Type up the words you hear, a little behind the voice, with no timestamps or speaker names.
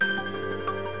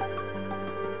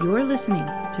You're listening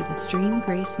to the Stream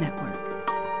Grace Network.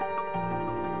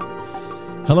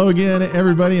 Hello again,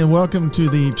 everybody, and welcome to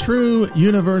the True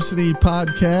University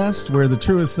podcast, where the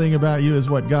truest thing about you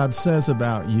is what God says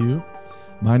about you.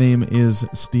 My name is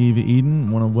Steve Eden.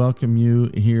 I want to welcome you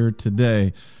here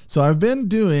today. So I've been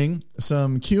doing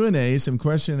some Q&A, some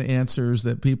question and answers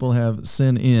that people have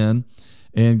sent in,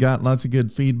 and got lots of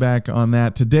good feedback on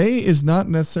that. Today is not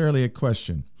necessarily a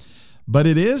question, but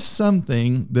it is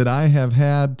something that I have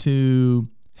had to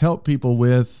help people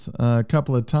with a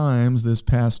couple of times this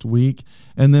past week.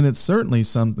 And then it's certainly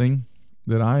something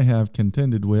that I have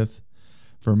contended with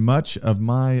for much of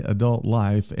my adult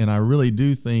life. And I really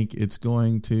do think it's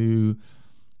going to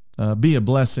be a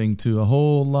blessing to a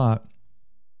whole lot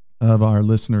of our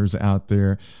listeners out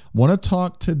there. I want to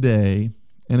talk today.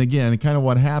 And again, kind of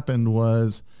what happened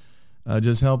was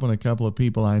just helping a couple of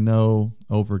people I know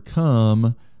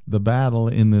overcome the battle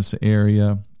in this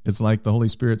area. It's like the Holy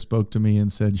Spirit spoke to me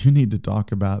and said, you need to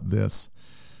talk about this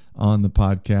on the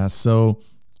podcast. So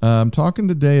I'm talking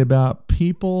today about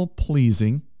people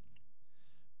pleasing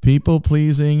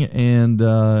and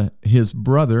his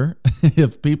brother.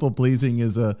 If people pleasing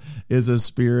is a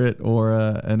spirit or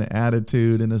an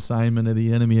attitude, an assignment of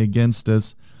the enemy against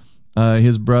us,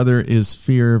 his brother is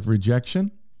fear of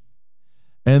rejection.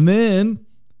 And then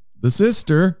the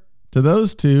sister to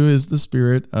those two is the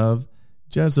spirit of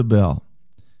Jezebel.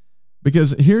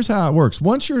 Because here's how it works.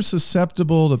 Once you're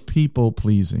susceptible to people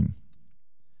pleasing,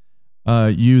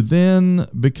 you then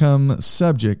become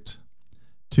subject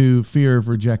to fear of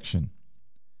rejection.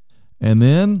 And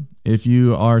then if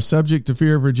you are subject to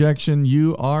fear of rejection,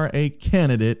 you are a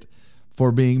candidate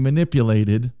for being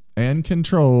manipulated and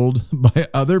controlled by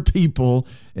other people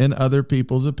and other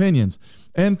people's opinions.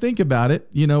 And think about it.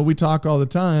 You know, we talk all the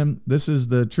time. This is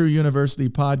the True University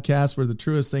podcast, where the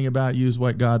truest thing about you is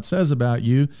what God says about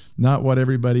you, not what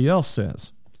everybody else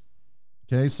says.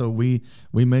 Okay, so we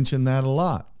mention that a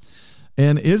lot.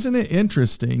 And isn't it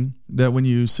interesting that when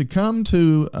you succumb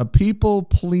to a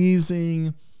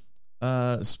people-pleasing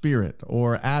spirit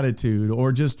or attitude,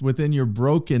 or just within your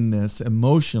brokenness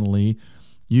emotionally,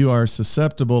 you are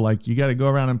susceptible, like you got to go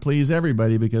around and please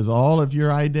everybody because all of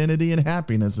your identity and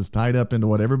happiness is tied up into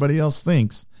what everybody else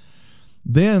thinks.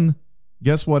 Then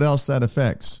guess what else that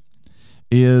affects?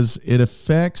 It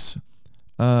affects,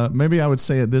 maybe I would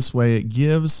say it this way, it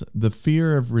gives the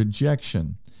fear of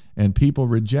rejection and people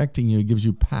rejecting you. It gives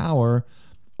you power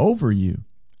over you,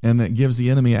 and it gives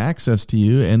the enemy access to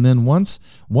you. And then once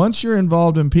you're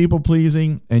involved in people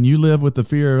pleasing and you live with the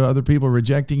fear of other people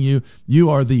rejecting you, you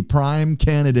are the prime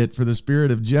candidate for the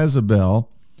spirit of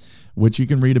Jezebel, which you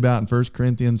can read about in 1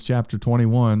 Corinthians chapter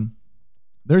 21.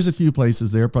 There's a few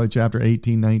places there, probably chapter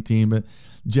 18, 19, but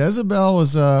Jezebel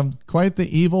was quite the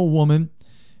evil woman.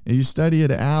 And you study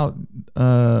it out,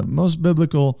 most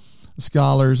biblical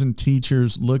scholars and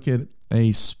teachers look at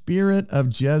a spirit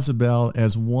of Jezebel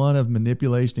as one of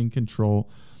manipulation and control.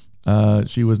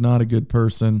 She was not a good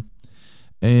person.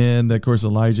 And of course,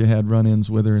 Elijah had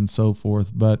run-ins with her and so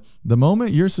forth. But the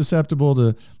moment you're susceptible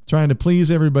to trying to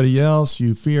please everybody else,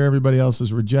 you fear everybody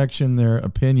else's rejection, their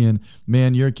opinion,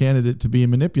 man, you're a candidate to be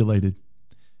manipulated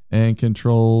and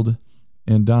controlled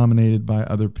and dominated by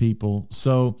other people.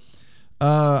 So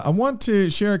I want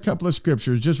to share a couple of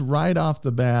scriptures just right off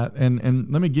the bat.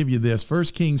 And let me give you this. 1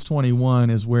 Kings 21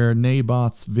 is where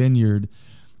Naboth's vineyard,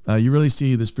 you really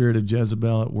see the spirit of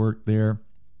Jezebel at work there.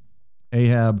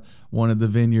 Ahab wanted the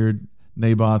vineyard.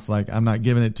 Naboth's like, I'm not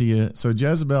giving it to you. So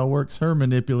Jezebel works her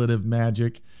manipulative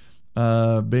magic,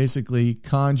 basically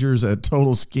conjures a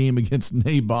total scheme against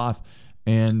Naboth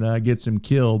and gets him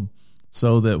killed.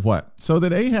 So that what? So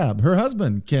that Ahab, her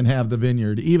husband, can have the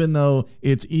vineyard, even though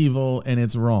it's evil and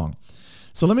it's wrong.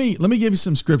 So let me give you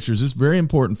some scriptures. It's very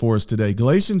important for us today.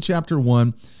 Galatians chapter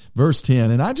 1, verse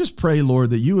 10. And I just pray,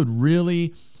 Lord, that you would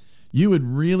really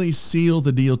seal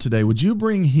the deal today. Would you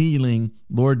bring healing,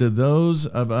 Lord, to those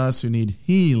of us who need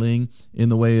healing in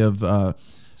the way of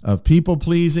people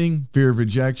pleasing, fear of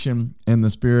rejection, and the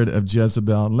spirit of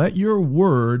Jezebel. Let your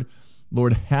word,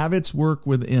 Lord, have its work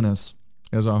within us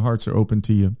as our hearts are open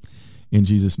to you, in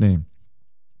Jesus' name.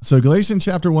 So Galatians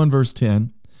chapter 1, verse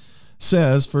 10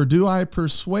 says, "For do I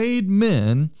persuade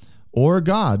men or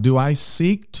God? Do I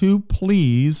seek to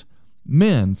please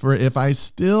men? For if I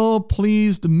still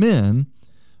pleased men,"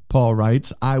 Paul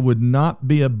writes, "I would not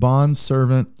be a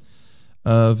bondservant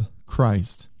of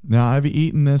Christ." Now, I've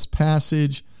eaten this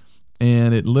passage,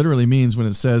 and it literally means, when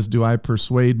it says, "Do I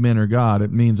persuade men or God?"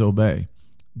 it means obey.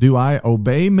 Do I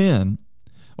obey men?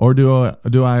 Or do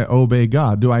I obey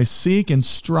God? Do I seek and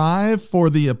strive for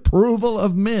the approval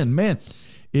of men? Man,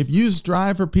 if you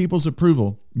strive for people's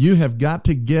approval, you have got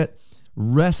to get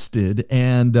rested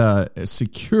and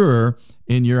secure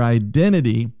in your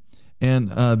identity and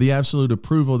the absolute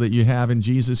approval that you have in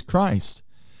Jesus Christ.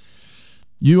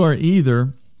 You are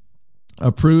either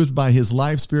approved by his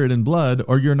life, spirit, and blood,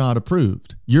 or you're not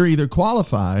approved. You're either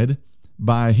qualified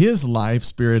by his life,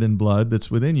 spirit, and blood that's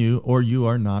within you, or you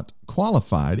are not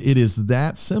qualified. It is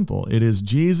that simple. It is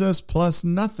Jesus plus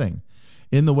nothing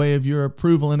in the way of your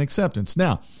approval and acceptance.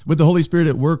 Now, with the Holy Spirit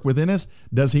at work within us,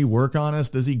 does he work on us?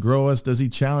 Does he grow us? Does he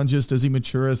challenge us? Does he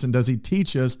mature us? And does he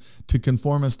teach us to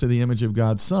conform us to the image of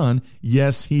God's Son?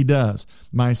 Yes, he does.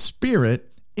 My spirit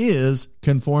is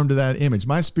conformed to that image.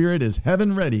 My spirit is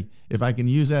heaven ready, if I can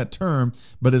use that term,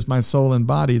 but it's my soul and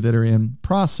body that are in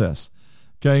process.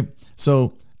 Okay,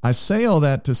 so I say all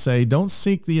that to say, don't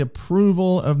seek the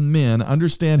approval of men.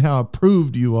 Understand how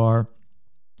approved you are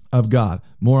of God.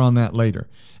 More on that later.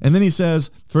 And then he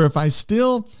says, for if I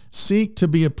still seek to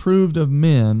be approved of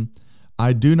men,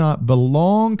 I do not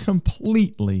belong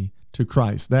completely to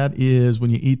Christ. That is when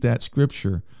you eat that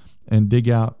scripture and dig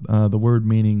out the word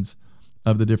meanings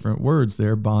of the different words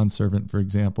there, bondservant, for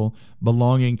example,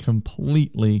 belonging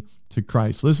completely to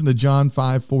Christ. Listen to John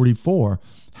 5:44.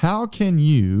 How can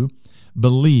you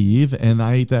believe, and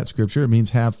I ate that scripture, it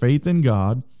means have faith in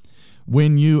God,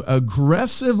 when you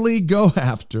aggressively go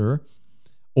after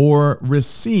or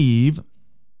receive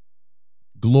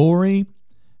glory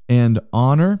and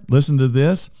honor? Listen to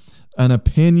this, an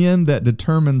opinion that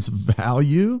determines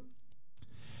value.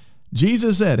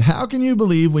 Jesus said, how can you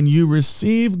believe when you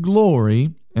receive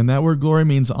glory, and that word glory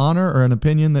means honor or an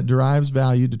opinion that derives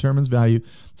value, determines value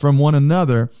from one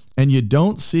another, and you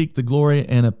don't seek the glory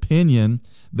and opinion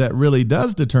that really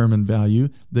does determine value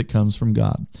that comes from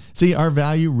God. See, our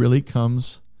value really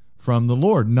comes from the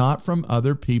Lord, not from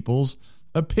other people's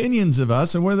opinions of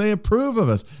us and where they approve of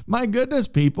us. My goodness,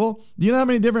 people, do you know how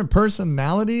many different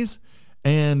personalities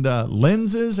and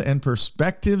lenses and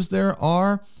perspectives there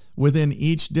are within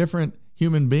each different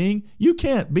human being? You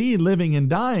can't be living and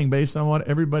dying based on what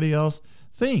everybody else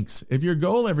thinks. If your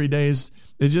goal every day is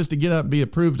just to get up and be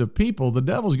approved of people, the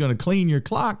devil's going to clean your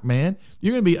clock, man.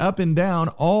 You're going to be up and down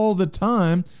all the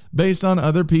time based on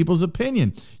other people's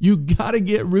opinion. You got to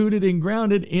get rooted and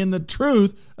grounded in the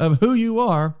truth of who you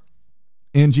are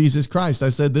in Jesus Christ. I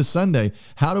said this Sunday,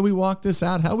 how do we walk this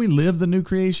out? How do we live the new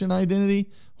creation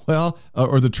identity? Well,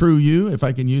 or the true you, if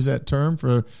I can use that term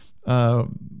for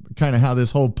kind of how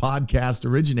this whole podcast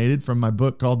originated from my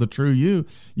book called The True You.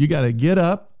 You got to get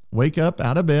up, wake up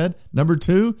out of bed. Number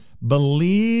 2,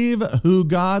 believe who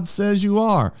God says you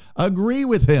are. Agree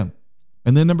with him.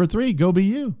 And then number 3, go be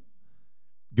you.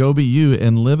 Go be you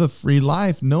and live a free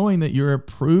life knowing that you're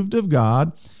approved of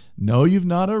God. No, you've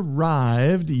not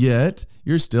arrived yet.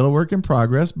 You're still a work in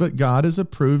progress, but God is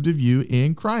approved of you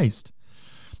in Christ.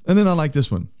 And then I like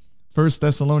this one. 1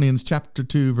 Thessalonians chapter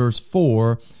 2, verse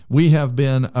 4, we have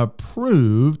been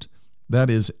approved, that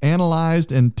is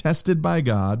analyzed and tested by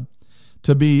God,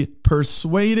 to be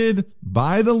persuaded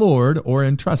by the Lord or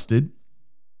entrusted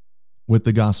with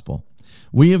the gospel.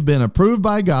 We have been approved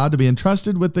by God to be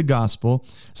entrusted with the gospel,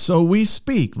 so we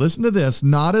speak, listen to this,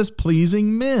 not as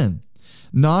pleasing men.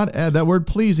 Not that word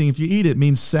pleasing, if you eat it,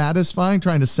 means satisfying,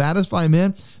 trying to satisfy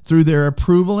men through their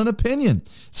approval and opinion.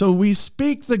 So we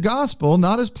speak the gospel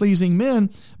not as pleasing men,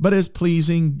 but as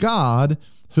pleasing God,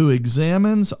 who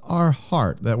examines our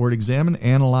heart. That word examine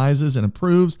analyzes and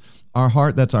approves our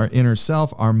heart. That's our inner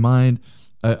self, our mind,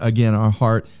 again, our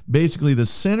heart. Basically, the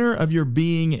center of your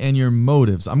being and your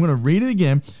motives. I'm going to read it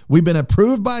again. We've been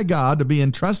approved by God to be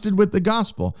entrusted with the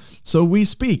gospel. So we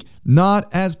speak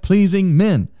not as pleasing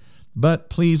men, but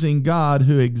pleasing God,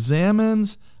 who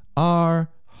examines our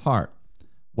heart.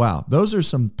 Wow, those are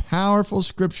some powerful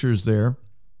scriptures there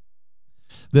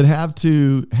that have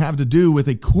to do with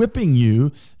equipping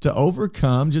you to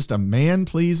overcome just a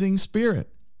man-pleasing spirit.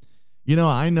 You know,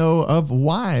 I know of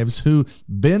wives who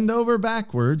bend over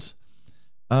backwards,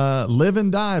 live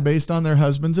and die based on their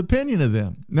husband's opinion of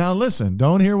them. Now listen,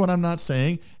 don't hear what I'm not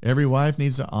saying. Every wife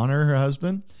needs to honor her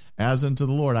husband as unto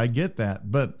the Lord. I get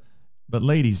that, but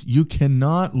ladies, you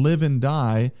cannot live and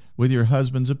die with your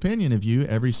husband's opinion of you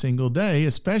every single day,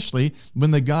 especially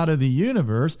when the God of the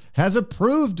universe has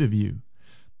approved of you.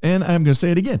 And I'm going to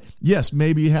say it again. Yes,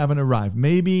 maybe you haven't arrived.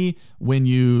 Maybe when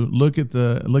you look in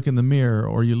the mirror,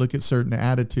 or you look at certain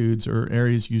attitudes or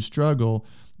areas you struggle,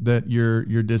 that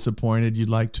you're disappointed, you'd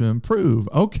like to improve.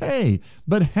 Okay,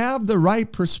 but have the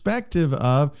right perspective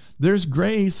of there's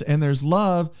grace and there's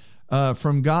love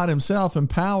from God himself and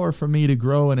power for me to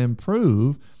grow and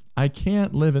improve. I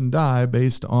can't live and die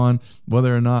based on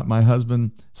whether or not my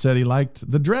husband said he liked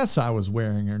the dress I was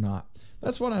wearing or not.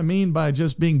 That's what I mean by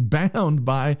just being bound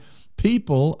by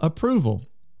people approval.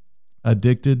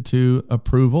 Addicted to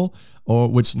approval, or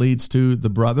which leads to the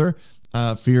brother,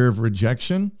 fear of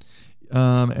rejection.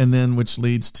 And then which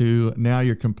leads to now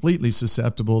you're completely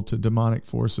susceptible to demonic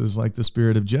forces like the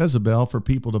spirit of Jezebel for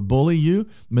people to bully you,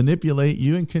 manipulate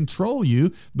you, and control you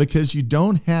because you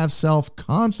don't have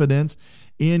self-confidence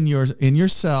in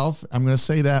yourself. I'm going to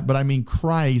say that, but I mean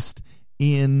Christ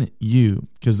in you,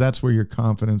 because that's where your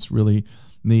confidence really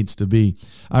needs to be.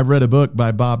 I've read a book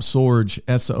by Bob Sorge,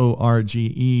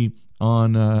 Sorge,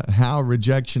 on how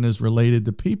rejection is related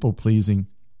to people-pleasing.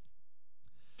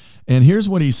 And here's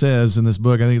what he says in this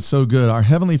book. I think it's so good. Our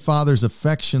Heavenly Father's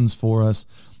affections for us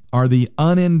are the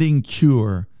unending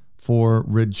cure for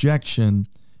rejection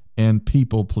and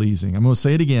people-pleasing. I'm going to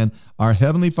say it again. Our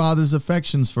Heavenly Father's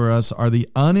affections for us are the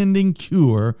unending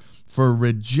cure for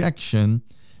rejection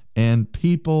and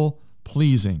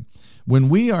people-pleasing. When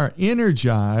we are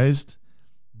energized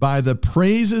by the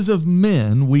praises of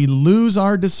men, we lose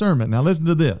our discernment. Now listen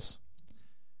to this.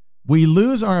 We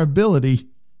lose our ability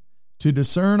to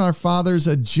discern our Father's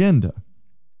agenda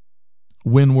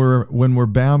when we're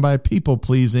bound by people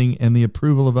pleasing and the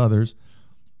approval of others.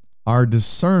 Our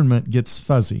discernment gets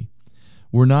fuzzy.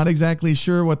 We're not exactly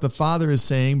sure what the Father is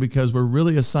saying because we're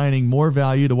really assigning more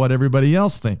value to what everybody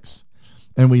else thinks.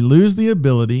 And we lose the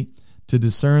ability to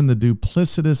discern the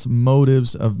duplicitous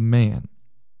motives of man.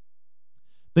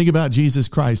 Think about Jesus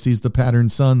Christ. He's the pattern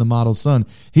son, the model son.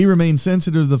 He remained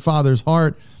sensitive to the Father's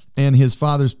heart and his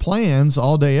Father's plans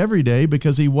all day, every day,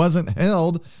 because he wasn't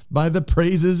held by the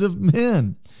praises of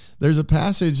men. There's a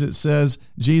passage that says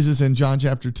Jesus in John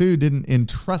chapter 2 didn't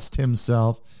entrust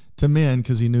himself to men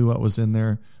because he knew what was in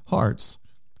their hearts.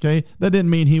 Okay, that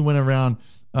didn't mean he went around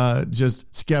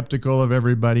just skeptical of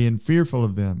everybody and fearful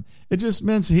of them. It just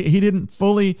meant he didn't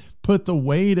fully put the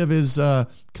weight of his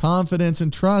confidence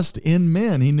and trust in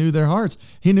men. He knew their hearts.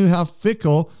 He knew how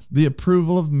fickle the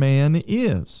approval of man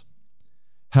is.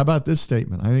 How about this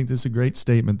statement? I think this is a great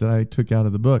statement that I took out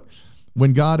of the book.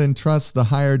 When God entrusts the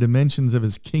higher dimensions of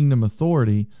his kingdom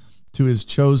authority to his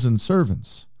chosen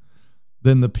servants,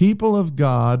 then the people of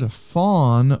God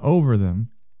fawn over them.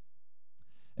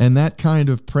 And that kind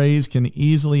of praise can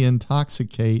easily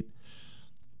intoxicate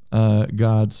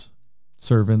God's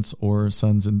servants or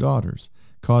sons and daughters,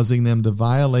 causing them to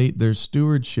violate their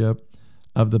stewardship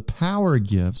of the power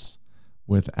gifts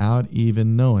without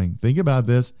even knowing. Think about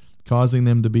this, causing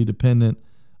them to be dependent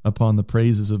upon the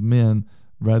praises of men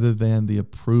rather than the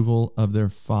approval of their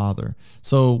Father.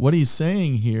 So what he's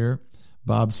saying here,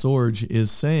 Bob Sorge,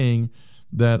 is saying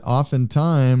that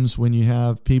oftentimes when you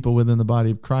have people within the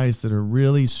body of Christ that are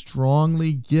really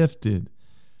strongly gifted,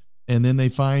 and then they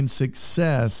find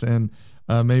success, and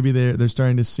maybe they're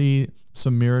starting to see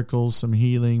some miracles, some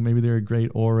healing, maybe they're a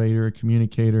great orator, a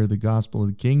communicator of the gospel of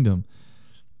the kingdom.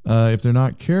 If they're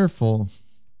not careful,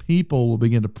 people will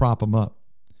begin to prop them up.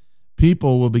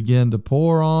 People will begin to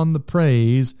pour on the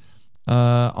praise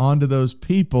onto those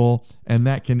people, and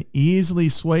that can easily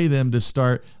sway them to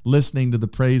start listening to the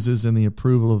praises and the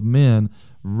approval of men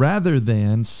rather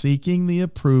than seeking the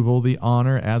approval, the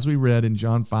honor, as we read in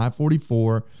John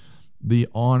 5:44, the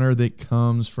honor that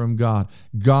comes from God.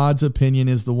 God's opinion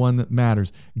is the one that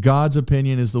matters. God's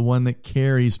opinion is the one that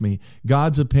carries me.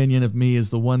 God's opinion of me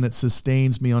is the one that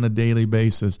sustains me on a daily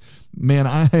basis. Man,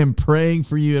 I am praying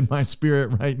for you in my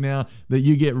spirit right now that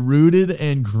you get rooted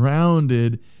and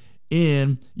grounded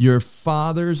in your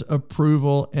Father's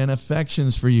approval and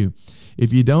affections for you.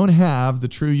 If you don't have the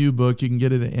True You book, you can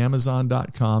get it at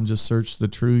Amazon.com. Just search the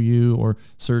True You or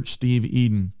search Steve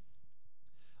Eden.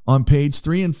 On page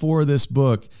 3 and 4 of this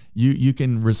book, you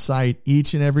can recite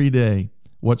each and every day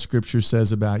what Scripture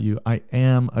says about you. I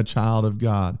am a child of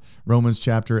God. Romans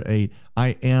chapter 8.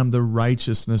 I am the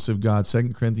righteousness of God.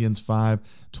 2 Corinthians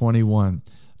 5:21.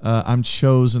 I'm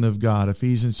chosen of God.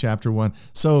 Ephesians chapter 1.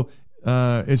 So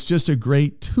it's just a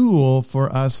great tool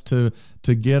for us to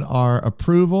get our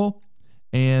approval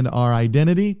and our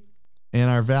identity and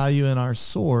our value and our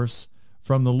source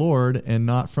from the Lord and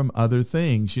not from other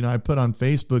things. You know, I put on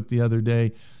Facebook the other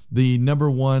day, the number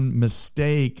one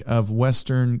mistake of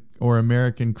Western or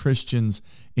American Christians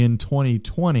in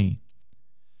 2020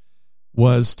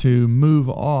 was to move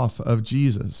off of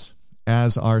Jesus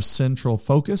as our central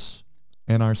focus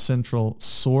and our central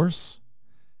source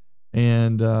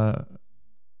and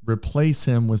replace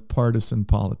him with partisan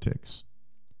politics.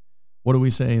 What are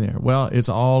we saying there? Well, it's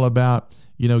all about,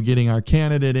 getting our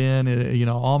candidate in.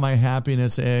 All my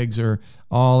happiness eggs are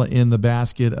all in the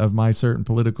basket of my certain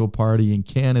political party and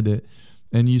candidate.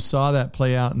 And you saw that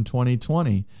play out in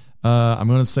 2020. I'm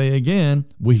going to say again,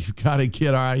 we've got to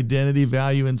get our identity,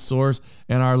 value, and source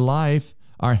and our life,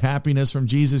 our happiness from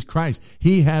Jesus Christ.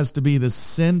 He has to be the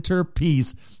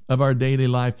centerpiece of our daily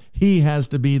life. He has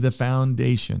to be the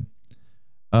foundation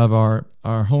of our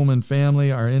home and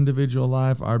family, our individual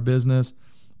life, our business,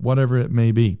 whatever it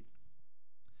may be.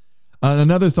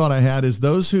 Another thought I had is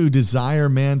those who desire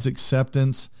man's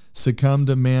acceptance succumb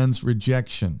to man's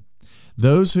rejection.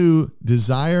 Those who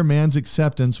desire man's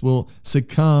acceptance will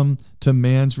succumb to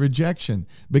man's rejection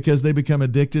because they become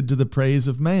addicted to the praise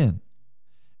of man.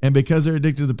 And because they're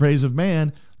addicted to the praise of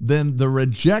man, then the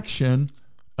rejection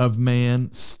of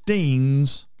man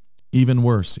stings even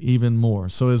worse, even more.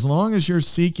 So as long as you're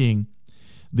seeking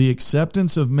the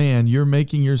acceptance of man, you're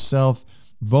making yourself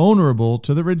vulnerable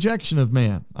to the rejection of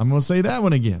man. I'm going to say that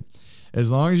one again.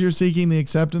 As long as you're seeking the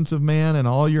acceptance of man and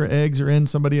all your eggs are in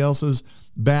somebody else's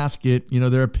basket,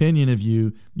 their opinion of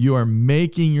you, you are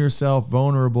making yourself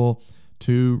vulnerable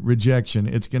to rejection.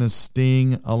 It's going to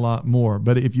sting a lot more.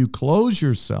 But if you close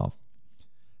yourself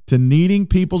to needing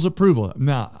people's approval,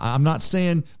 now, I'm not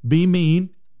saying be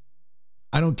mean.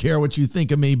 I don't care what you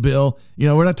think of me, Bill.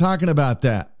 We're not talking about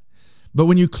that. But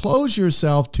when you close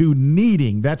yourself to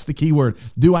needing, that's the key word.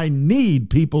 Do I need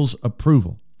people's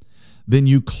approval? Then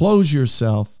you close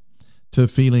yourself to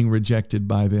feeling rejected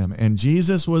by them. And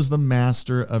Jesus was the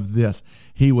master of this.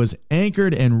 He was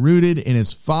anchored and rooted in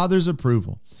his Father's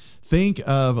approval. Think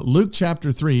of Luke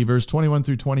chapter 3, verse 21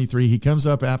 through 23. He comes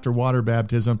up after water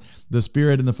baptism. The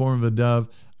Spirit in the form of a dove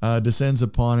descends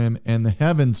upon him, and the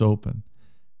heavens open.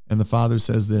 And the Father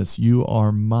says this, "You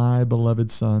are my beloved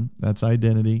Son." That's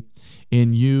identity.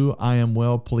 "In you I am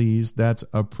well pleased." That's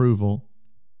approval.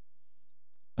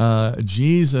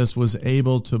 Jesus was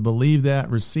able to believe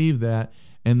that, receive that,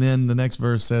 and then the next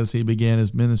verse says he began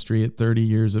his ministry at 30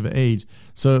 years of age.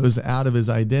 So it was out of his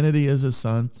identity as a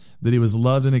son, that he was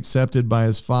loved and accepted by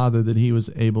his Father, that he was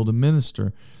able to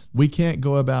minister. We can't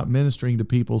go about ministering to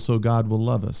people so God will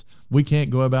love us. We can't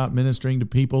go about ministering to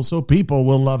people so people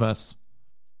will love us.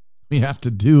 We have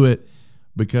to do it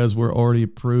because we're already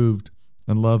approved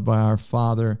and loved by our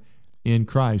Father in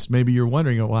Christ. Maybe you're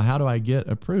wondering, well, how do I get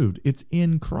approved? It's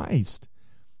in Christ.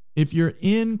 If you're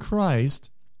in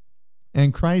Christ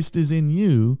and Christ is in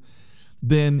you,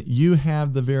 then you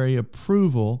have the very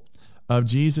approval of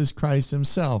Jesus Christ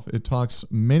himself. It talks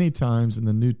many times in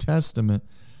the New Testament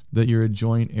that you're a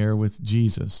joint heir with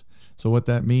Jesus. So what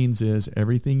that means is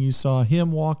everything you saw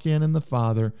him walk in the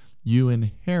Father, you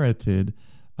inherited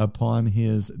upon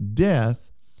his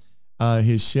death,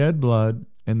 his shed blood,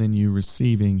 and then you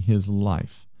receiving his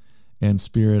life and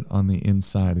Spirit on the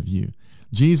inside of you.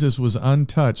 Jesus was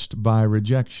untouched by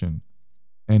rejection,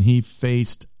 and he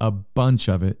faced a bunch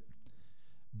of it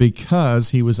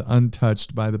because he was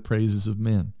untouched by the praises of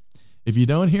men. If you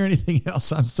don't hear anything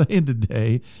else I'm saying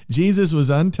today, Jesus was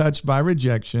untouched by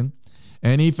rejection,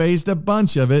 and he faced a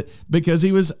bunch of it because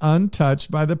he was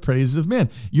untouched by the praises of men.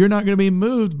 You're not going to be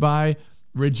moved by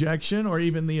rejection or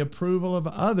even the approval of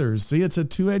others. See, it's a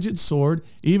two-edged sword,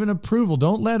 even approval.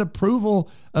 Don't let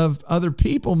approval of other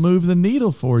people move the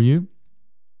needle for you.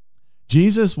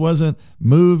 Jesus wasn't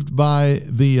moved by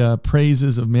the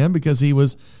praises of men because he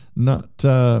was not,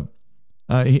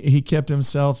 he kept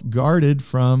himself guarded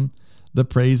from the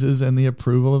praises and the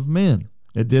approval of men.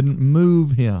 It didn't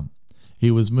move him.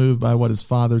 He was moved by what his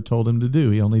Father told him to do.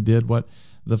 He only did what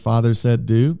the Father said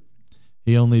do.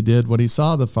 He only did what he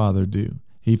saw the Father do.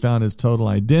 He found his total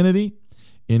identity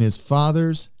in his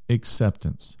Father's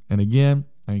acceptance. And again,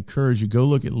 I encourage you, go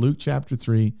look at Luke chapter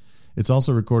 3. It's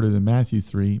also recorded in Matthew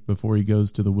 3 before he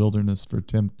goes to the wilderness for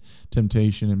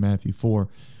temptation in Matthew 4.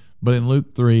 But in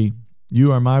Luke 3,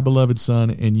 "You are my beloved Son,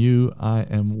 and you I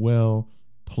am well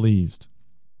pleased."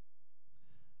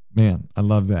 Man, I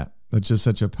love that. That's just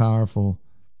such a powerful,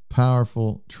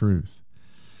 powerful truth.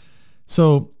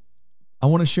 So I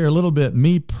want to share a little bit,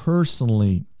 me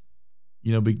personally,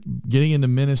 getting into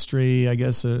ministry, I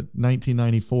guess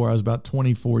 1994, I was about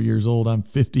 24 years old. I'm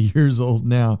 50 years old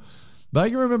now. But I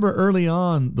can remember early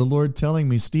on the Lord telling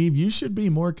me, "Steve, you should be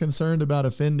more concerned about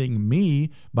offending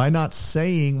me by not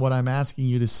saying what I'm asking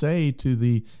you to say to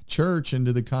the church and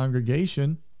to the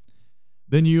congregation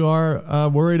than you are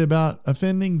worried about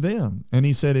offending them." And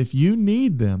he said, if you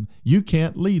need them, you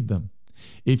can't lead them.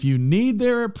 If you need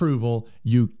their approval,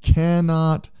 you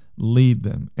cannot lead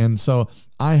them. And so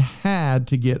I had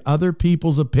to get other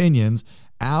people's opinions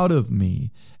out of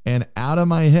me and out of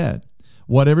my head.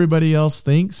 What everybody else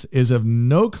thinks is of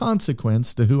no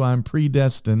consequence to who I'm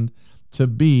predestined to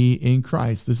be in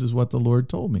Christ. This is what the Lord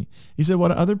told me. He said,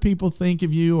 what other people think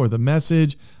of you or the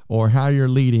message or how you're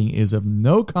leading is of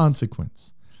no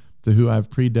consequence to who I've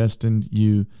predestined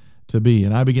you to be.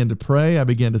 And I began to pray. I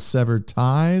began to sever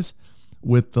ties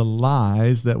with the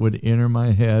lies that would enter my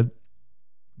head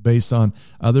based on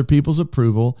other people's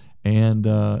approval and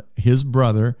his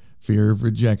brother, fear of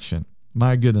rejection.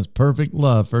 My goodness, perfect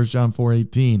love, 1 John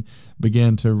 4:18,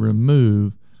 began to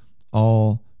remove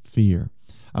all fear.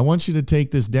 I want you to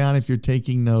take this down if you're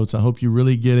taking notes. I hope you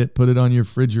really get it. Put it on your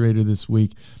refrigerator this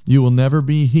week. You will never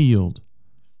be healed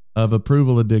of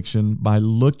approval addiction by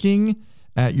looking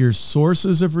at your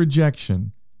sources of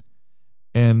rejection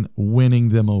and winning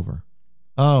them over.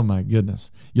 Oh my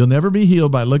goodness. You'll never be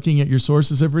healed by looking at your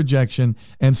sources of rejection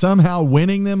and somehow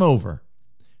winning them over.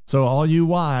 So all you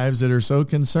wives that are so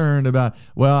concerned about,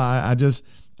 well,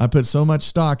 I put so much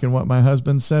stock in what my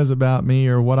husband says about me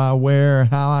or what I wear,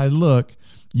 how I look,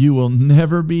 you will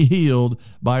never be healed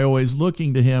by always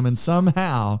looking to him and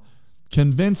somehow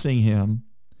convincing him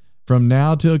from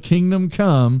now till kingdom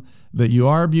come that you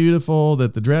are beautiful,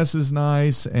 that the dress is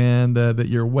nice, and that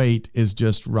your weight is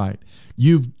just right.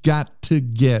 You've got to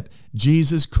get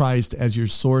Jesus Christ as your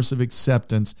source of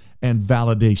acceptance and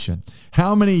validation.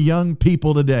 How many young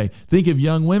people today, think of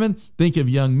young women, think of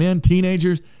young men,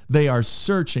 teenagers, they are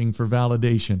searching for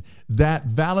validation. That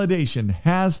validation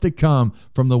has to come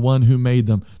from the one who made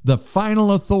them. The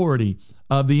final authority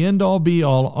of the end-all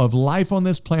be-all of life on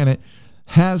this planet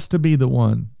has to be the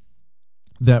one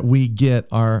that we get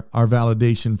our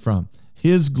validation from.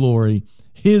 His glory,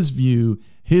 his view,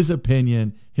 his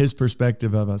opinion, his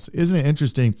perspective of us. Isn't it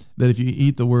interesting that if you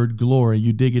eat the word glory,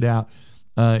 you dig it out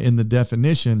in the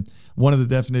definition, one of the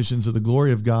definitions of the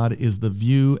glory of God is the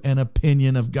view and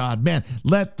opinion of God. Man,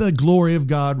 let the glory of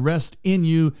God rest in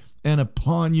you and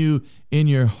upon you in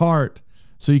your heart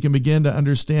so you can begin to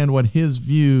understand what his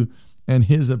view and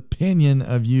his opinion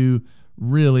of you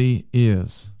really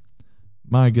is.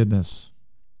 My goodness.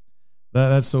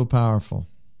 That's so powerful.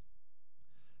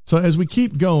 So as we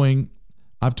keep going,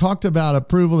 I've talked about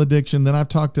approval addiction. Then I've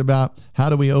talked about how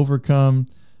do we overcome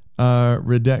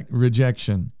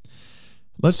rejection.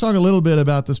 Let's talk a little bit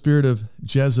about the spirit of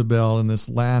Jezebel in this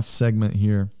last segment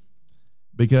here.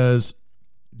 Because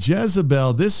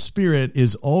Jezebel, this spirit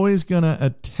is always going to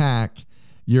attack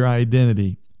your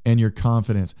identity and your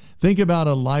confidence. Think about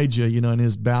Elijah, in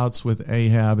his bouts with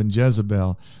Ahab and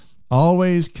Jezebel,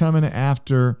 always coming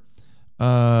after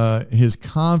his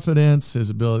confidence, his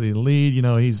ability to lead.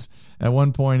 He's at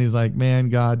one point, he's like, man,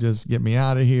 God, just get me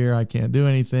out of here. I can't do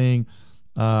anything.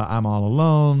 I'm all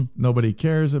alone. Nobody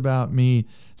cares about me.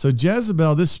 So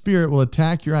Jezebel, this spirit will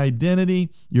attack your identity,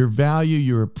 your value,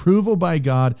 your approval by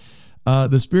God.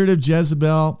 The spirit of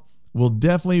Jezebel will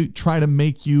definitely try to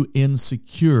make you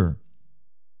insecure.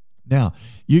 Now,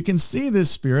 you can see this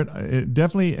spirit. It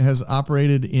definitely has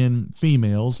operated in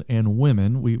females and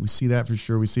women. We see that for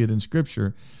sure. We see it in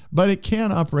Scripture. But it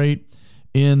can operate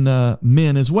in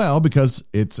men as well because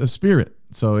it's a spirit.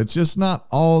 So it's just not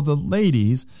all the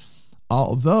ladies,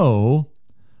 although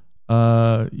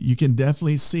you can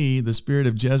definitely see the spirit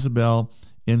of Jezebel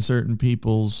in certain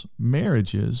people's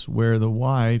marriages where the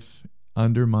wife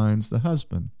undermines the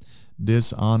husband,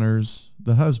 dishonors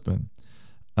the husband,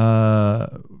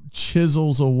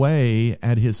 chisels away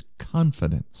at his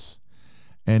confidence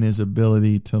and his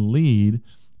ability to lead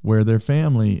where their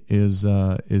family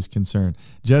is concerned.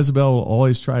 Jezebel will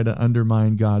always try to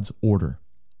undermine God's order,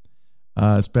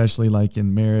 especially like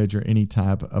in marriage or any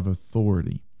type of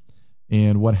authority.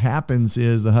 And what happens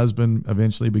is the husband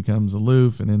eventually becomes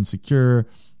aloof and insecure.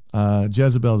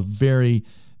 Jezebel is very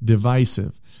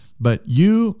divisive, but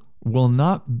you will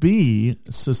not be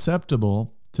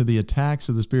susceptible to the attacks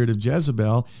of the spirit of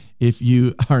Jezebel if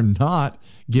you are not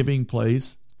giving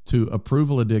place to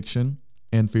approval addiction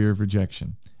and fear of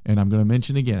rejection. And I'm going to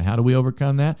mention again, how do we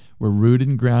overcome that? We're rooted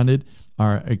and grounded.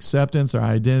 Our acceptance, our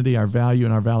identity, our value,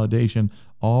 and our validation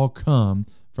all come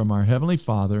from our Heavenly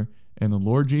Father and the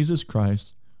Lord Jesus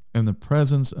Christ and the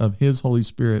presence of His Holy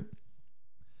Spirit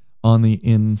on the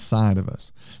inside of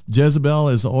us. Jezebel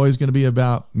is always going to be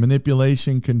about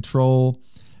manipulation, control,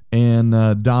 and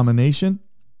domination.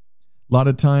 A lot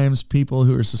of times people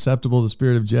who are susceptible to the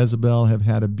spirit of Jezebel have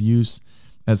had abuse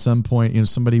at some point.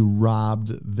 Somebody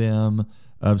robbed them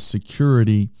of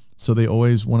security, so they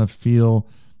always want to feel,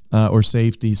 or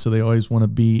safety, so they always want to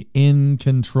be in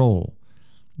control.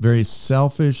 Very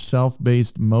selfish,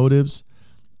 self-based motives.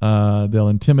 They'll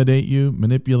intimidate you,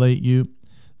 manipulate you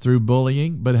through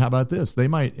bullying. But how about this? They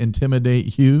might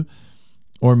intimidate you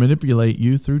or manipulate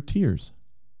you through tears.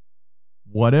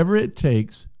 Whatever it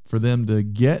takes for them to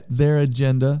get their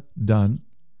agenda done,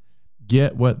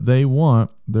 get what they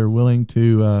want, they're willing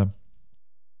to,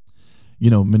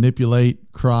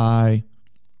 manipulate, cry,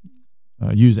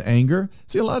 use anger.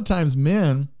 See, a lot of times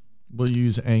men will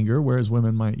use anger, whereas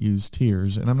women might use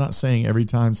tears. And I'm not saying every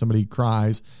time somebody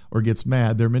cries or gets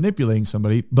mad, they're manipulating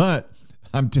somebody, but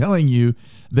I'm telling you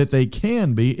that they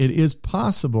can be. It is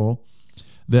possible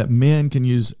that men can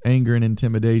use anger and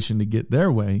intimidation to get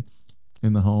their way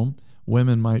in the home.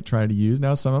 Women might try to use.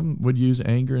 Now, some of them would use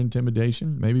anger,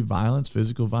 intimidation, maybe violence,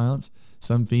 physical violence.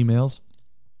 Some females,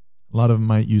 a lot of them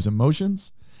might use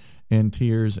emotions and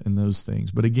tears and those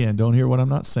things. But again, don't hear what I'm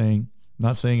not saying. I'm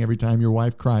not saying every time your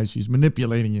wife cries, she's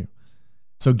manipulating you.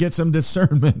 So get some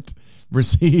discernment.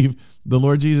 Receive the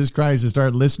Lord Jesus Christ and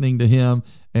start listening to him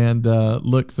and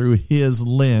look through his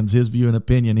lens, his view and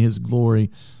opinion, his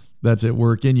glory that's at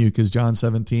work in you. Because John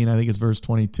 17, I think it's verse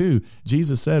 22,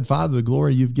 Jesus said, Father, the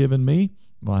glory you've given me,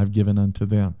 well, I've given unto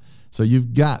them. So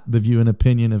you've got the view and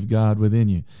opinion of God within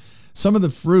you. Some of the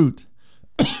fruit,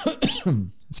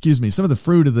 some of the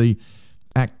fruit of the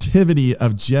activity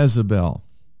of Jezebel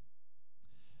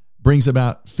brings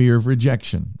about fear of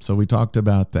rejection. So we talked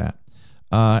about that.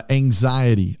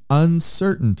 Anxiety,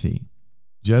 uncertainty.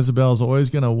 Jezebel's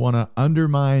always going to want to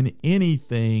undermine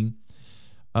anything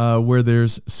where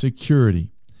there's security.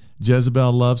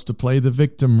 Jezebel loves to play the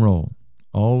victim role.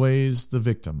 Always the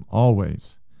victim,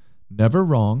 always. Never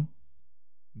wrong,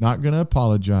 not going to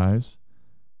apologize,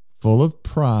 full of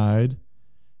pride,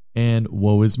 and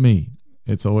woe is me.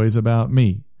 It's always about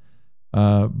me.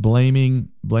 Blaming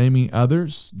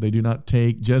others.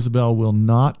 Jezebel will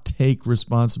not take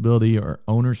responsibility or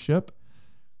ownership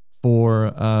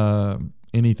for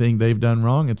anything they've done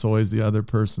wrong. It's always the other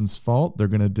person's fault. They're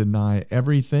going to deny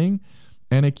everything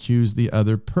and accuse the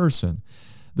other person.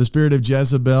 The spirit of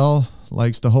Jezebel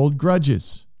likes to hold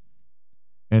grudges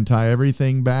and tie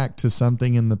everything back to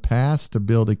something in the past to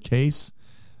build a case,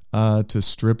 to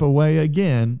strip away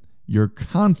again your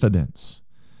confidence.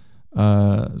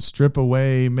 Strip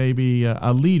away maybe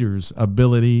a leader's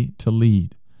ability to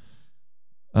lead.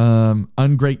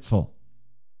 Ungrateful.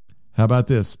 How about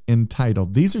this?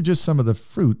 Entitled. These are just some of the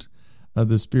fruit of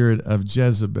the spirit of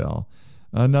Jezebel.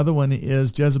 Another one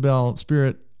is Jezebel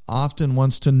spirit often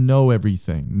wants to know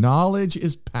everything. Knowledge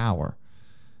is power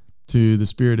to the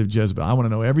spirit of Jezebel. I want to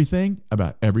know everything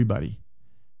about everybody,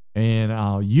 and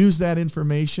I'll use that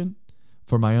information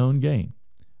for my own gain.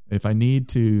 If I need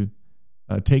to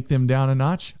take them down a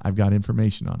notch, I've got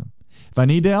information on them. If I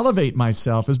need to elevate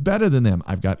myself as better than them,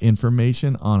 I've got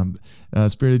information on them.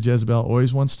 Spirit of Jezebel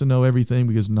always wants to know everything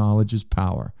because knowledge is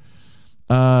power.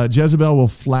 Jezebel will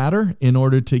flatter in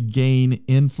order to gain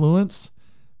influence.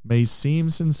 May seem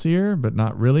sincere, but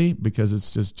not really, because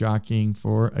it's just jockeying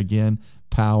for, again,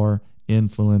 power,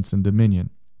 influence, and dominion.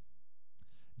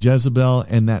 Jezebel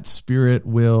and that spirit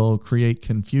will create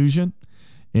confusion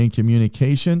in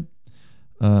communication.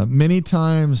 Many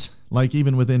times, like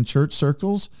even within church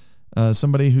circles,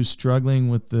 somebody who's struggling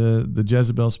with the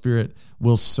Jezebel spirit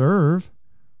will serve,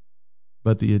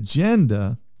 but the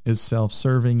agenda is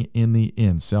self-serving in the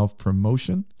end.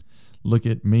 Self-promotion. Look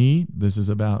at me. This is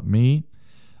about me.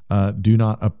 Do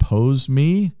not oppose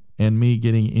me and me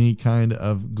getting any kind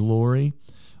of glory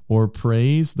or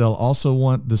praise. They'll also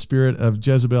want, the spirit of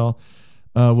Jezebel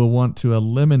will want to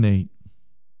eliminate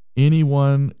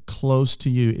anyone close to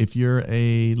you. If you're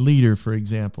a leader, for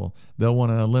example, they'll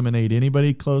want to eliminate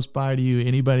anybody close by to you,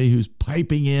 anybody who's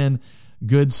piping in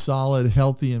good, solid,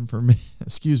 healthy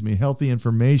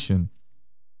information.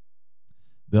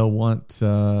 They'll want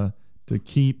to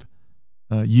keep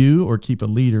you or keep a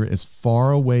leader as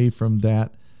far away from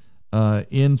that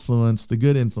influence, the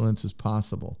good influence, as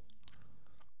possible.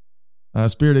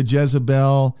 Spirit of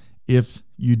Jezebel, if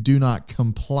you do not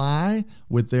comply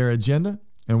with their agenda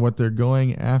and what they're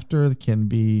going after, can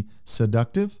be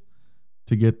seductive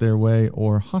to get their way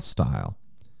or hostile,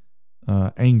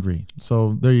 angry.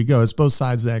 So there you go. It's both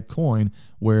sides of that coin,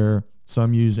 where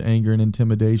some use anger and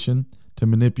intimidation to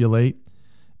manipulate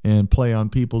and play on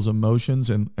people's emotions.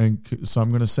 And so I'm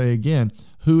going to say again,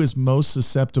 who is most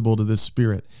susceptible to this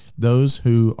spirit? Those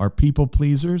who are people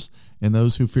pleasers and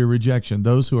those who fear rejection,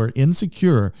 those who are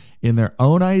insecure in their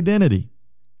own identity.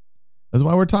 That's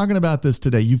why we're talking about this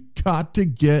today. You've got to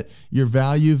get your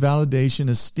value, validation,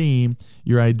 esteem,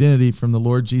 your identity from the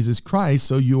Lord Jesus Christ,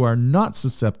 so you are not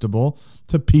susceptible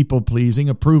to people pleasing,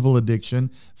 approval addiction,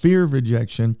 fear of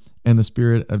rejection, and the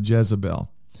spirit of Jezebel.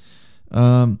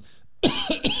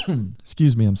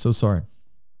 Excuse me, I'm so sorry.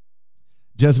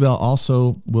 Jezebel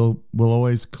also will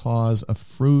always cause a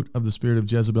fruit of the spirit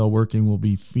of Jezebel working will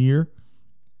be fear.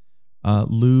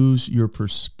 Lose your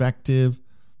perspective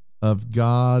of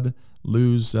God,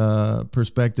 lose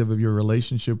perspective of your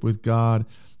relationship with God.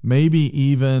 Maybe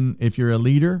even if you're a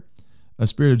leader, a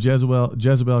spirit of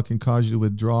Jezebel can cause you to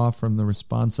withdraw from the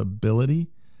responsibility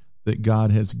that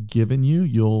God has given you,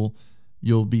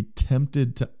 you'll be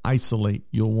tempted to isolate.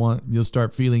 You'll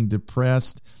start feeling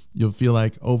depressed. You'll feel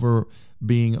like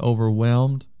being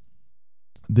overwhelmed.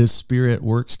 This spirit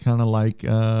works kind of like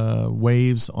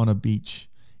waves on a beach.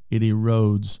 It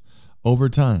erodes over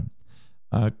time.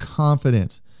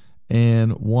 Confidence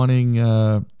and wanting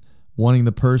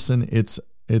the person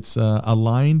it's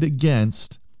aligned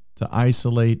against to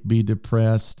isolate, be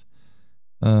depressed.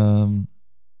 And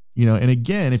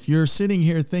again, if you're sitting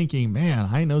here thinking, man,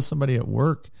 I know somebody at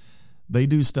work, they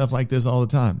do stuff like this all the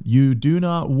time. You do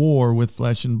not war with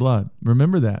flesh and blood.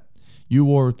 Remember that. You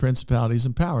war with principalities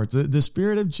and powers. The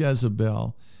spirit of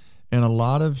Jezebel, and a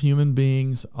lot of human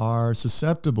beings are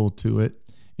susceptible to it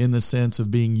in the sense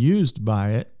of being used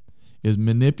by it, is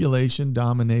manipulation,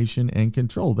 domination, and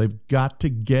control. They've got to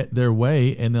get their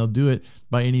way, and they'll do it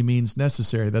by any means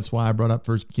necessary. That's why I brought up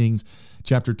 1 Kings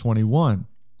chapter 21,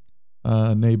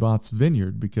 Naboth's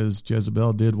vineyard, because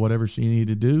Jezebel did whatever she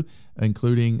needed to do,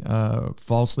 including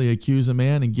falsely accuse a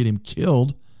man and get him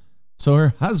killed so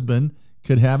her husband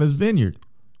could have his vineyard.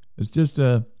 It's just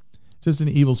an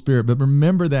evil spirit. But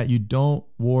remember that you don't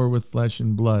war with flesh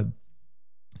and blood.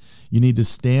 You need to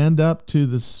stand up to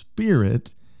the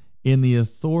spirit in the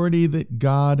authority that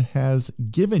God has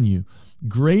given you.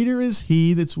 Greater is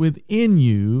he that's within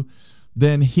you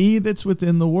than he that's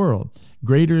within the world.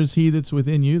 Greater is he that's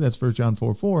within you, that's 1 John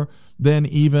 4:4, than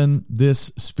even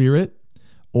this spirit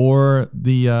or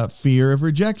the fear of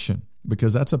rejection,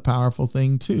 because that's a powerful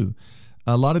thing too.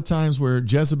 A lot of times where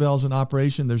Jezebel's in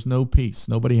operation, there's no peace.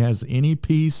 Nobody has any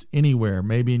peace anywhere.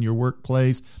 Maybe in your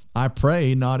workplace. I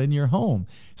pray not in your home.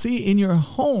 See, in your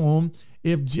home,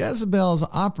 if Jezebel's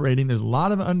operating, there's a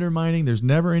lot of undermining. There's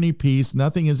never any peace.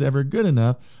 Nothing is ever good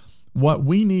enough. What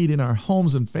we need in our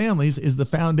homes and families is the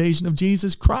foundation of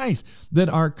Jesus Christ, that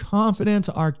our confidence,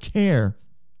 our care,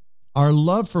 our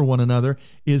love for one another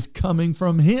is coming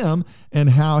from him and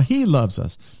how he loves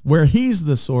us, where he's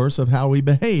the source of how we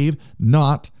behave,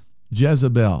 not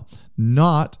Jezebel,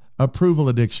 not approval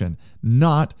addiction,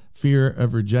 not fear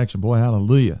of rejection. Boy,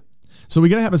 hallelujah. So we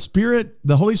got to have a spirit,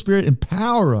 the Holy Spirit,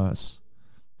 empower us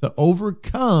to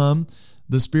overcome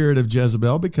the spirit of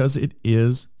Jezebel, because it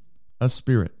is a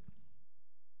spirit.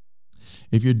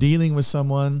 If you're dealing with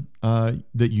someone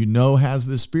that you know has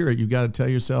this spirit, you've got to tell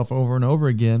yourself over and over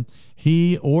again,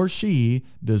 he or she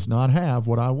does not have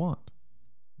what I want.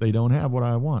 They don't have what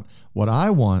I want. What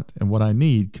I want and what I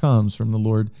need comes from the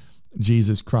Lord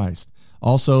Jesus Christ.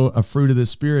 Also, a fruit of the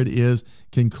Spirit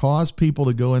can cause people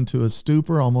to go into a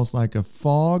stupor, almost like a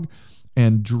fog,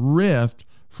 and drift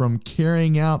from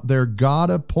carrying out their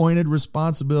God-appointed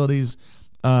responsibilities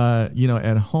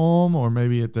at home, or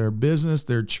maybe at their business,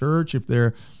 their church, if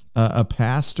they're a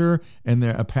pastor and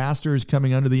a pastor is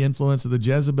coming under the influence of the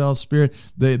Jezebel spirit,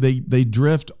 they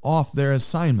drift off their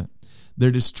assignment.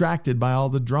 They're distracted by all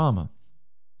the drama,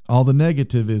 all the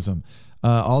negativism,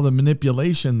 all the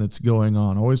manipulation that's going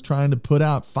on, always trying to put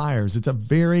out fires. It's a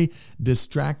very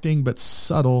distracting but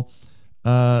subtle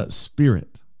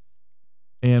spirit.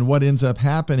 And what ends up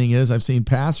happening is, I've seen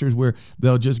pastors where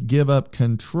they'll just give up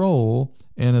control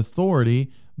and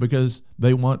authority because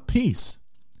they want peace.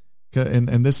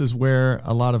 And this is where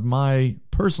a lot of my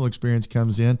personal experience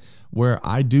comes in, where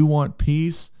I do want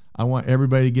peace. I want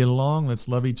everybody to get along. Let's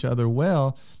love each other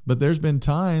well. But there's been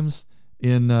times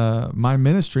in my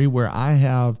ministry where I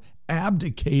have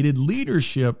abdicated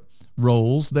leadership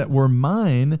roles that were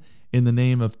mine in the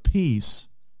name of peace,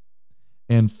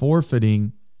 and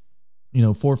forfeiting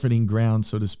ground,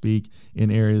 so to speak, in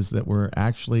areas that were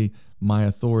actually my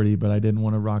authority, but I didn't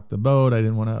want to rock the boat. I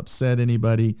didn't want to upset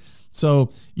anybody.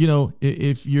 So,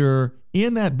 if you're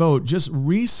in that boat, just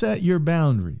reset your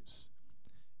boundaries.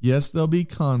 Yes, there'll be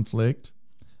conflict,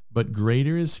 but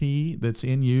greater is he that's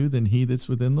in you than he that's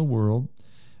within the world.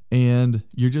 And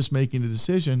you're just making a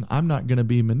decision. I'm not going to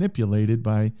be manipulated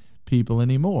by people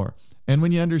anymore. And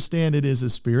when you understand it is a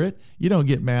spirit, you don't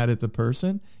get mad at the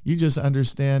person. You just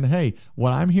understand, hey,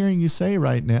 what I'm hearing you say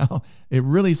right now, it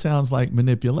really sounds like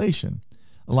manipulation,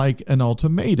 like an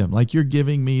ultimatum, like you're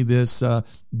giving me this, I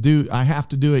have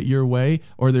to do it your way,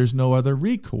 or there's no other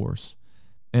recourse.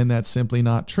 And that's simply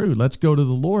not true. Let's go to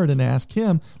the Lord and ask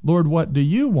him, Lord, what do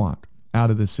you want out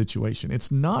of this situation?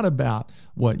 It's not about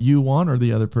what you want or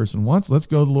the other person wants. Let's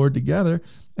go to the Lord together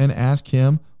and ask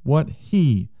him what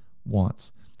he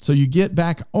wants. So you get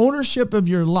back ownership of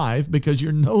your life, because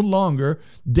you're no longer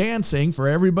dancing for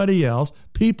everybody else,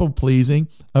 people-pleasing,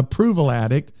 approval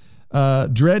addict,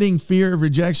 dreading fear of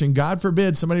rejection. God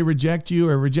forbid somebody reject you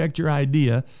or reject your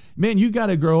idea. Man, you got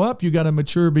to grow up. You got to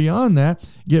mature beyond that.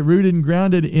 Get rooted and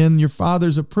grounded in your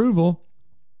Father's approval,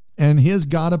 and his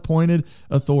God-appointed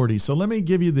authority. So let me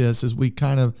give you this as we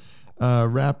kind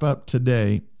of wrap up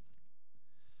today.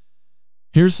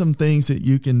 Here's some things that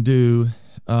you can do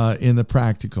in the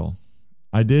practical.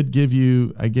 I gave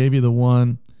you the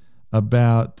one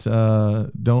about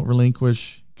don't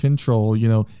relinquish control.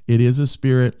 It is a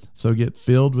spirit, so get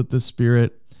filled with the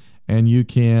Spirit, and you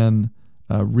can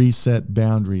reset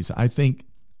boundaries. I think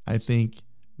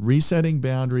resetting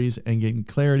boundaries and getting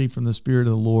clarity from the Spirit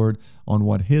of the Lord on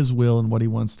what his will and what he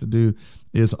wants to do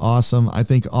is awesome. I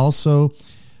think also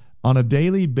on a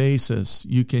daily basis,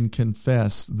 you can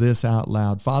confess this out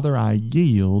loud. Father, I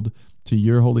yield to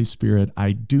your Holy Spirit.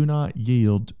 I do not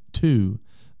yield to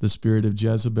the spirit of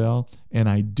Jezebel, and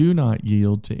I do not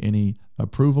yield to any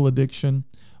approval addiction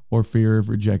or fear of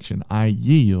rejection. I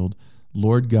yield,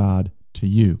 Lord God, to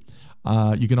you.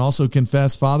 You can also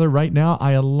confess, Father, right now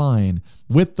I align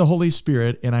with the Holy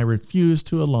Spirit, and I refuse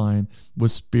to align with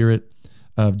spirit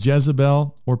of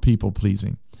Jezebel or people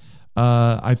pleasing.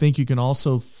 I think you can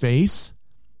also face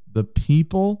the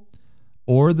people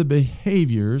or the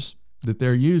behaviors that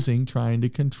they're using trying to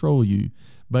control you.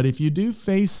 But if you do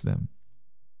face them,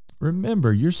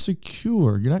 remember, you're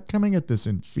secure. You're not coming at this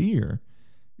in fear.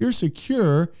 You're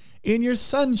secure in your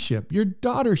sonship, your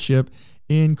daughtership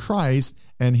in Christ.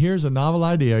 And here's a novel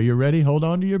idea. Are you ready? Hold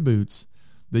on to your boots.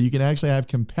 That you can actually have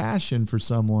compassion for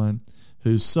someone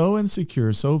who's so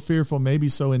insecure, so fearful, maybe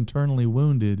so internally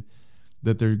wounded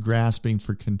that they're grasping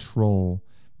for control.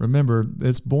 Remember,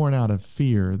 it's born out of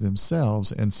fear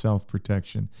themselves and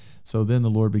self-protection. So then the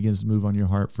Lord begins to move on your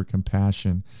heart for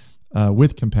compassion,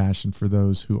 with compassion for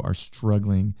those who are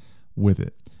struggling with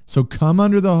it. So come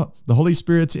under the Holy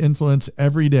Spirit's influence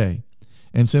every day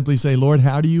and simply say, Lord,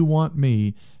 how do you want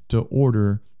me to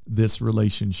order this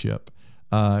relationship?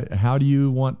 How do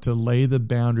you want to lay the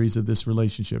boundaries of this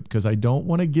relationship? Because I don't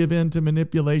want to give in to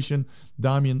manipulation,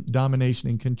 domination,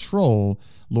 and control.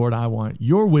 Lord, I want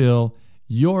your will,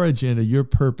 your agenda, your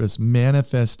purpose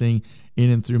manifesting in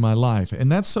and through my life.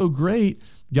 And that's so great,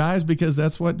 guys, because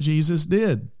that's what Jesus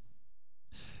did.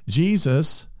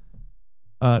 Jesus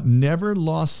never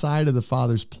lost sight of the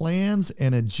Father's plans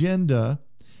and agenda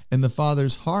and the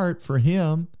Father's heart for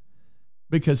him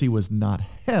because he was not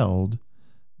held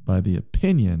by the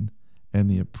opinion and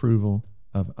the approval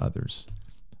of others.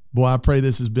 Boy, I pray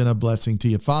this has been a blessing to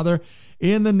you. Father,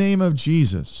 in the name of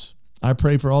Jesus, I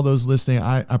pray for all those listening.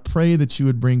 I pray that you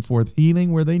would bring forth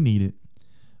healing where they need it.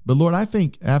 But Lord, I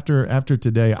think after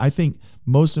today, I think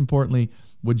most importantly,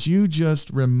 would you just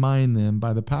remind them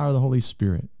by the power of the Holy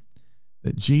Spirit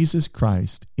that Jesus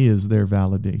Christ is their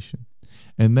validation,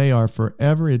 and they are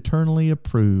forever eternally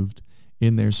approved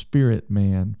in their spirit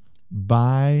man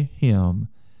by him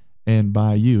and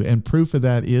by you. And proof of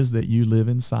that is that you live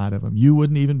inside of them. You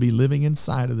wouldn't even be living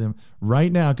inside of them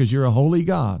right now because you're a holy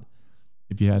God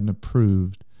if you hadn't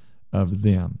approved of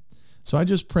them. So I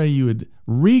just pray you would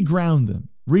reground them,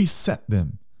 reset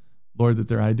them, Lord, that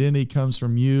their identity comes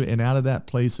from you, and out of that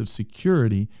place of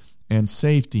security and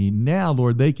safety, now,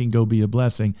 Lord, they can go be a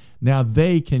blessing. Now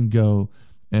they can go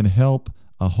and help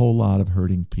a whole lot of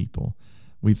hurting people.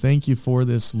 We thank you for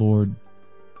this, Lord,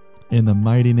 in the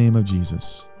mighty name of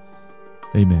Jesus.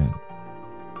 Amen.